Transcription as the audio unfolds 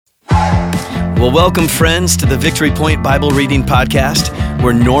Well, welcome, friends, to the Victory Point Bible Reading Podcast,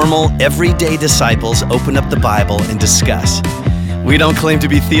 where normal, everyday disciples open up the Bible and discuss. We don't claim to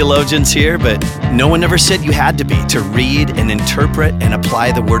be theologians here, but no one ever said you had to be to read and interpret and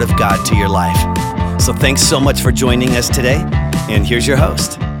apply the Word of God to your life. So thanks so much for joining us today, and here's your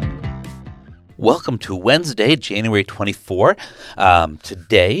host. Welcome to Wednesday, January 24.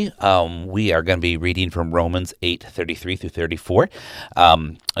 Today, we are going to be reading from Romans 8:33 through 34.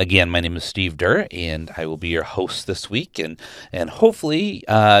 Again, my name is Steve Deur, and I will be your host this week. And hopefully,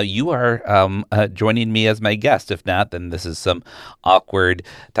 you are joining me as my guest. If not, then this is some awkward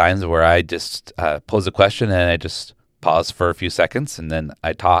times where I just pose a question and I just pause for a few seconds, and then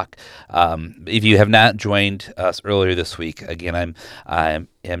I talk. If you have not joined us earlier this week, again, I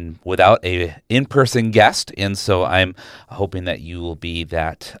am without a in-person guest, and so I'm hoping that you will be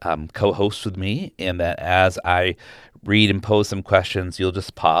that co-host with me, and that as I read and pose some questions, you'll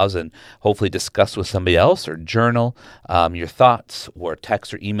just pause and hopefully discuss with somebody else, or journal your thoughts, or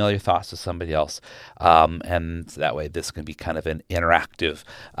text or email your thoughts to somebody else. And that way, this can be kind of an interactive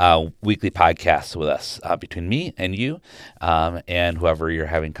weekly podcast with us between me and you and whoever you're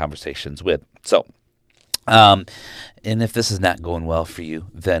having conversations with. So, and if this is not going well for you,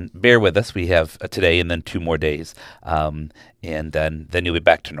 then bear with us. We have today and then 2 more days, and then you'll be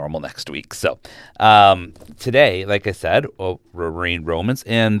back to normal next week. So today, like I said, we're reading Romans,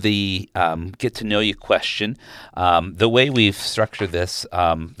 and the get to know you question. The way we've structured this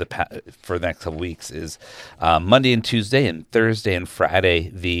for the next couple weeks is Monday and Tuesday, and Thursday and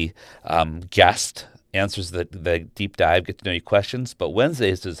Friday the guest answers the deep dive, get to know you questions, but Wednesday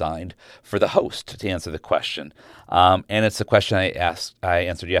is designed for the host to answer the question. And it's the question I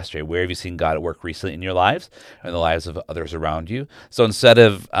answered yesterday. Where have you seen God at work recently in your lives and the lives of others around you? So instead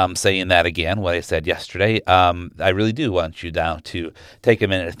of saying that again, what I said yesterday, I really do want you now to take a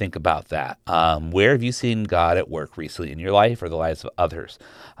minute to think about that. Where have you seen God at work recently in your life or the lives of others?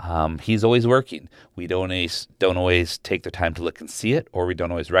 He's always working. We don't always take the time to look and see it, or we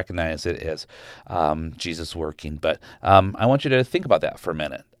don't always recognize it as Jesus working. But I want you to think about that for a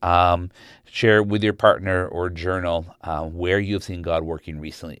minute. Share with your partner or journal where you have seen God working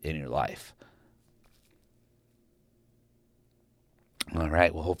recently in your life. All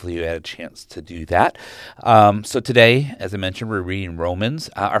right. Well, hopefully you had a chance to do that. So today, as I mentioned, we're reading Romans.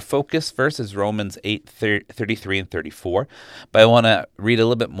 Our focus first is Romans 8:33 and 34. But I want to read a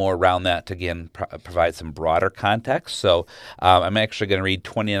little bit more around that to, again, provide some broader context. So I'm actually going to read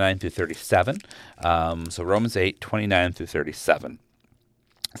 29 through 37. So Romans 8:29 through 37.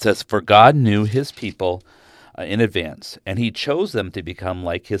 It says, "For God knew his people in advance, and he chose them to become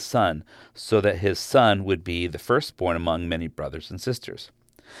like his son, so that his son would be the firstborn among many brothers and sisters.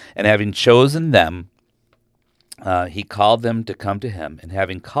 And having chosen them, he called them to come to him. And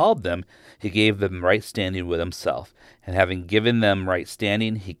having called them, he gave them right standing with himself. And having given them right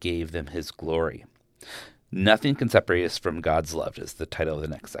standing, he gave them his glory. Nothing can separate us from God's love," is the title of the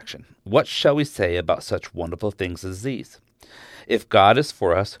next section. "What shall we say about such wonderful things as these? If God is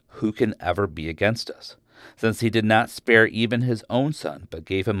for us, who can ever be against us? Since he did not spare even his own son, but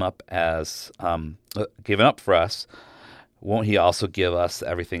gave him up for us, won't he also give us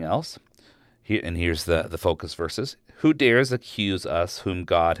everything else?" And here's the focus verses. "Who dares accuse us whom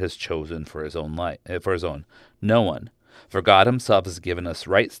God has chosen for his own life, for his own? No one. For God himself has given us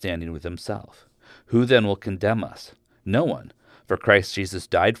right standing with himself. Who then will condemn us? No one. For Christ Jesus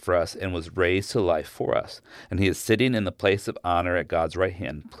died for us and was raised to life for us, and he is sitting in the place of honor at God's right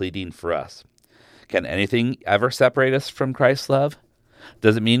hand, pleading for us. Can anything ever separate us from Christ's love?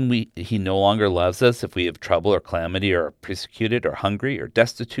 Does it mean he no longer loves us if we have trouble or calamity or are persecuted or hungry or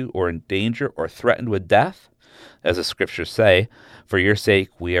destitute or in danger or threatened with death? As the scriptures say, for your sake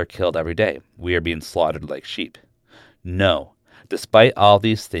we are killed every day. We are being slaughtered like sheep. No. Despite all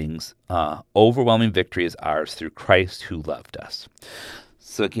these things, overwhelming victory is ours through Christ who loved us."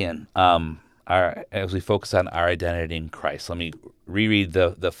 So again, as we focus on our identity in Christ, let me reread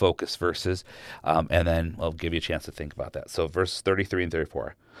the focus verses, and then I'll give you a chance to think about that. So verse 33 and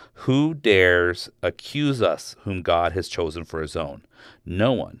 34. "Who dares accuse us whom God has chosen for his own?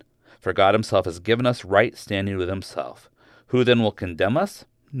 No one. For God himself has given us right standing with himself. Who then will condemn us?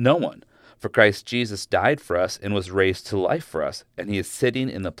 No one. For Christ Jesus died for us and was raised to life for us, and he is sitting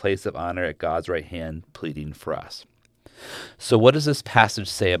in the place of honor at God's right hand, pleading for us." So what does this passage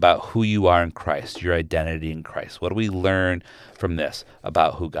say about who you are in Christ, your identity in Christ? What do we learn from this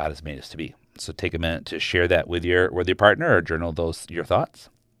about who God has made us to be? So take a minute to share that with your partner, or journal your thoughts.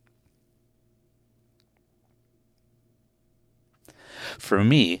 For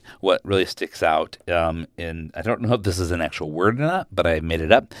me, what really sticks out, I don't know if this is an actual word or not, but I made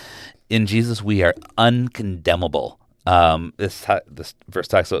it up, in Jesus, we are uncondemnable. This verse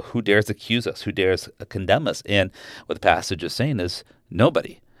talks about who dares accuse us, who dares condemn us. And what the passage is saying is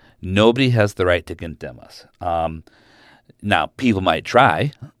nobody. Nobody has the right to condemn us. Now, people might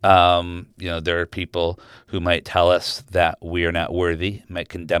try. There are people who might tell us that we are not worthy, might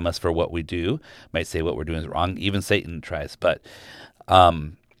condemn us for what we do, might say what we're doing is wrong. Even Satan tries. But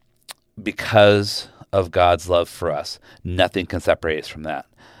because of God's love for us, nothing can separate us from that.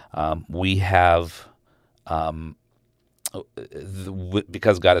 We have,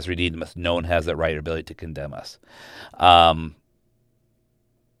 because God has redeemed us, no one has that right or ability to condemn us.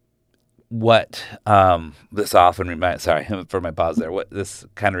 This often reminds, sorry for my pause there, what this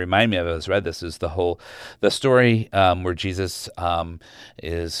kind of reminded me of as I read this is the story where Jesus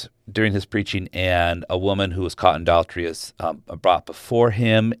is during his preaching, and a woman who was caught in adultery is brought before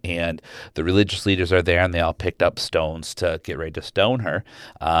him, and the religious leaders are there, and they all picked up stones to get ready to stone her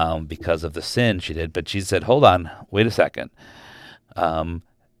because of the sin she did. But Jesus said, hold on, wait a second.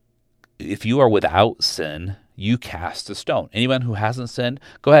 If you are without sin, you cast a stone. Anyone who hasn't sinned,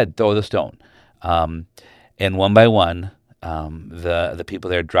 go ahead, throw the stone. And one by one, the people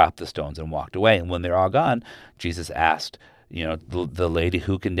there dropped the stones and walked away. And when they're all gone, Jesus asked, the lady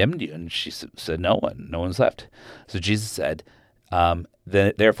who condemned you, and she said, no one's left. So Jesus said,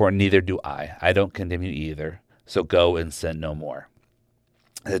 therefore neither do I. I don't condemn you either. So go and sin no more.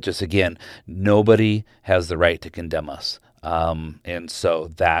 Just again, nobody has the right to condemn us. And so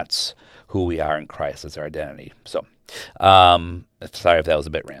that's who we are in Christ as our identity. So, sorry if that was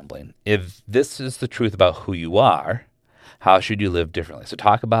a bit rambling. If this is the truth about who you are, how should you live differently? So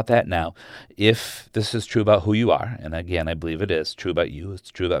talk about that now. If this is true about who you are, and again, I believe it is true about you,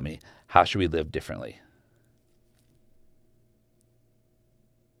 it's true about me, how should we live differently?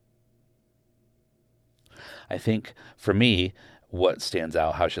 I think for me, what stands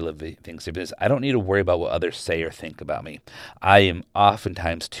out, how should I live things differently, is I don't need to worry about what others say or think about me. I am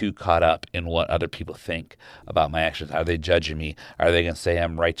oftentimes too caught up in what other people think about my actions. Are they judging me? Are they going to say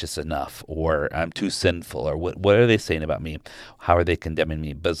I'm righteous enough, or I'm too sinful, or what are they saying about me? How are they condemning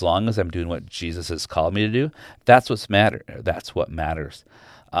me? But as long as I'm doing what Jesus has called me to do, that's what matters.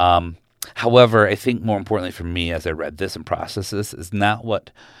 However, I think more importantly for me as I read this and processed this is not what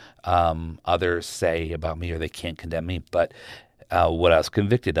others say about me or they can't condemn me, but what I was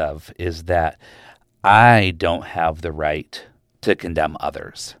convicted of is that I don't have the right to condemn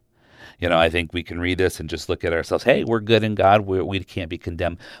others. I think we can read this and just look at ourselves. Hey, we're good in God. We can't be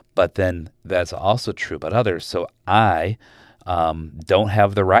condemned. But then that's also true about others. So I don't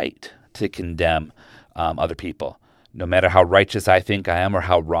have the right to condemn other people. No matter how righteous I think I am or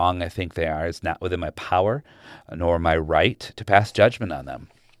how wrong I think they are, it's not within my power nor my right to pass judgment on them.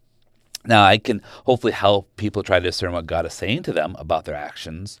 Now, I can hopefully help people try to discern what God is saying to them about their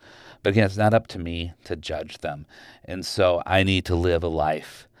actions. But again, it's not up to me to judge them. And so I need to live a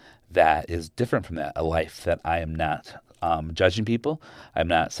life that is different from that, a life that I am not judging people. I'm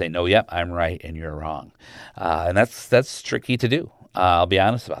not saying, no, yep, I'm right and you're wrong. And that's tricky to do. I'll be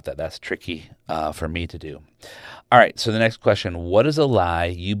honest about that. That's tricky for me to do. All right, so the next question, what is a lie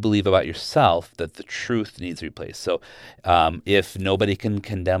you believe about yourself that the truth needs replaced? So if nobody can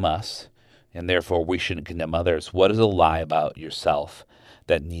condemn us, and therefore we shouldn't condemn others, what is a lie about yourself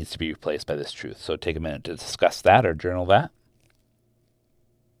that needs to be replaced by this truth? So take a minute to discuss that or journal that.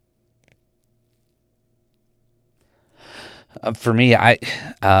 For me, I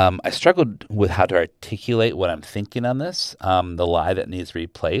struggled with how to articulate what I'm thinking on this, the lie that needs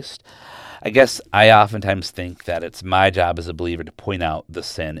replaced. I guess I oftentimes think that it's my job as a believer to point out the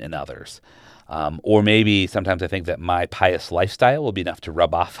sin in others. Or maybe sometimes I think that my pious lifestyle will be enough to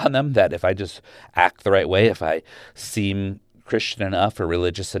rub off on them, that if I just act the right way, if I seem Christian enough or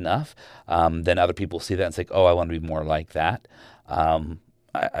religious enough, then other people see that and say, oh, I want to be more like that.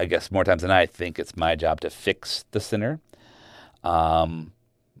 I guess more times than not, I think it's my job to fix the sinner.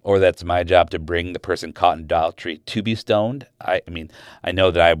 Or that's my job to bring the person caught in adultery to be stoned. I mean, I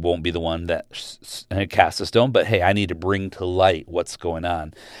know that I won't be the one that casts a stone, but hey, I need to bring to light what's going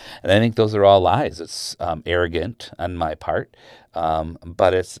on. And I think those are all lies. It's arrogant on my part,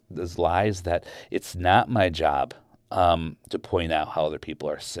 but it's lies that it's not my job to point out how other people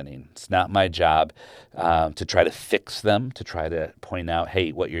are sinning. It's not my job to try to fix them, to try to point out,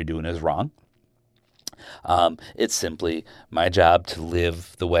 hey, what you're doing is wrong. It's simply my job to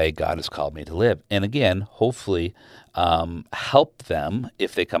live the way God has called me to live. And again, hopefully help them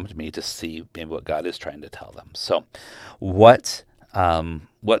if they come to me to see maybe what God is trying to tell them. So what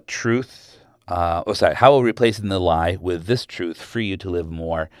truth How will replacing the lie with this truth free you to live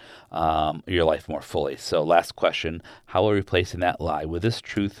your life more fully? So last question, how will replacing that lie with this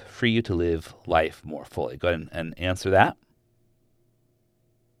truth free you to live life more fully? Go ahead and answer that.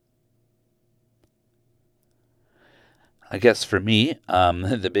 I guess for me,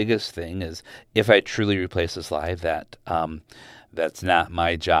 the biggest thing is if I truly replace this lie that that's not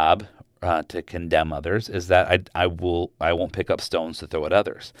my job to condemn others, is that I won't pick up stones to throw at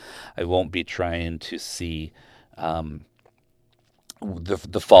others. I won't be trying to see the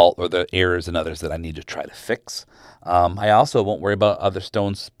fault or the errors in others that I need to try to fix. I also won't worry about other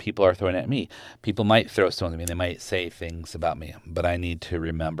stones people are throwing at me. People might throw stones at me. They might say things about me, but I need to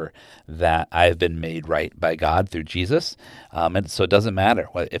remember that I've been made right by God through Jesus. And so it doesn't matter.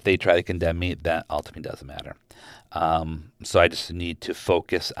 If they try to condemn me, that ultimately doesn't matter. So I just need to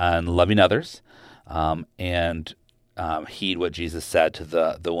focus on loving others and heed what Jesus said to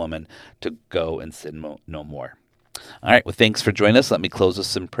the woman to go and sin no more. All right. Well, thanks for joining us. Let me close with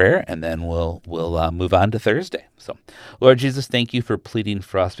some prayer, and then we'll move on to Thursday. So, Lord Jesus, thank you for pleading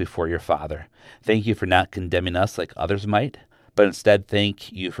for us before your Father. Thank you for not condemning us like others might, but instead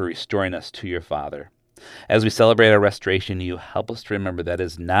thank you for restoring us to your Father. As we celebrate our restoration, you help us to remember that it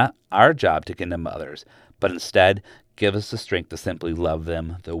is not our job to condemn others, but instead give us the strength to simply love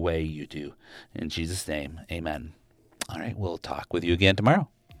them the way you do. In Jesus' name, amen. All right. We'll talk with you again tomorrow.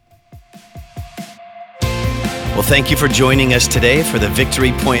 Well, thank you for joining us today for the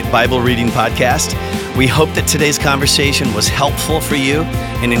Victory Point Bible Reading Podcast. We hope that today's conversation was helpful for you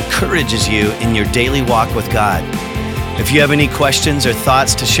and encourages you in your daily walk with God. If you have any questions or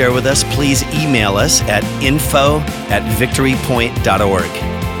thoughts to share with us, please email us at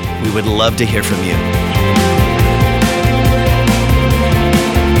info@victorypoint.org. We would love to hear from you.